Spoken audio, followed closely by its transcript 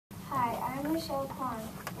I'm Michelle Kwan,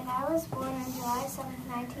 and I was born on July 7,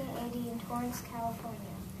 1980 in Torrance, California.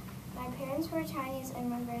 My parents were Chinese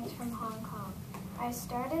immigrants from Hong Kong. I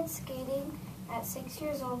started skating at 6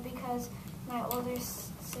 years old because my older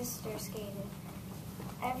sister skated.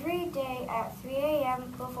 Every day at 3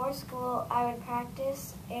 a.m. before school, I would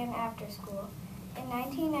practice and after school. In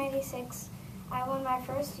 1996, I won my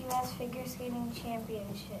first U.S. figure skating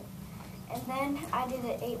championship, and then I did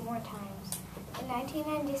it 8 more times. In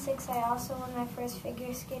 1996, I also won my first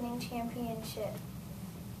figure skating championship,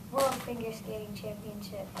 World Figure Skating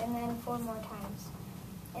Championship, and then 4 more times.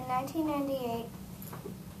 In 1998,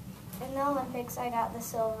 in the Olympics, I got the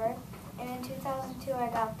silver, and in 2002, I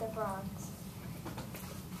got the bronze.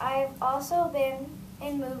 I've also been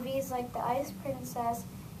in movies like The Ice Princess,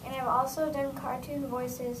 and I've also done cartoon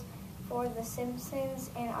voices for The Simpsons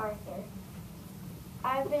and Arthur.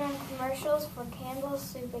 I've been on commercials for Campbell's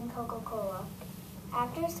Soup and Coca-Cola.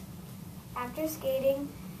 After skating,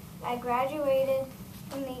 I graduated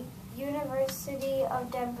from the University of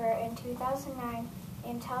Denver in 2009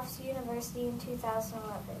 and Tufts University in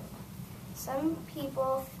 2011. Some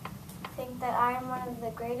people think that I am one of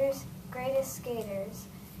the greatest skaters.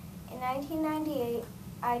 In 1998,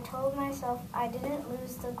 I told myself I didn't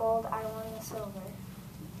lose the gold, I won the silver.